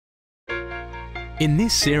In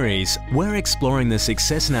this series, we're exploring the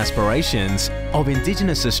success and aspirations of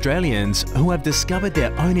Indigenous Australians who have discovered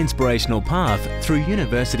their own inspirational path through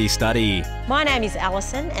university study. My name is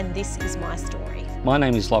Alison and this is my story. My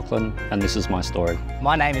name is Lachlan and this is my story.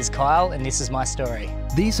 My name is Kyle and this is my story.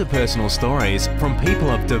 These are personal stories from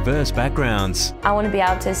people of diverse backgrounds. I want to be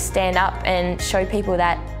able to stand up and show people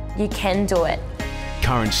that you can do it.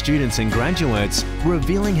 Current students and graduates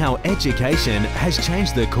revealing how education has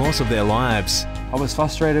changed the course of their lives. I was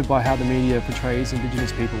frustrated by how the media portrays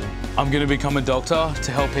Indigenous people. I'm going to become a doctor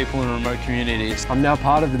to help people in remote communities. I'm now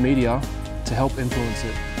part of the media to help influence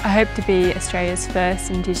it. I hope to be Australia's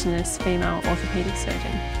first Indigenous female orthopaedic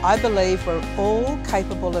surgeon. I believe we're all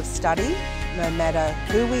capable of study, no matter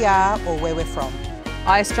who we are or where we're from.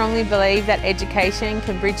 I strongly believe that education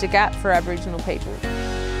can bridge the gap for Aboriginal people.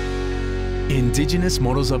 Indigenous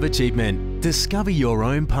Models of Achievement. Discover your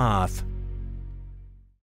own path.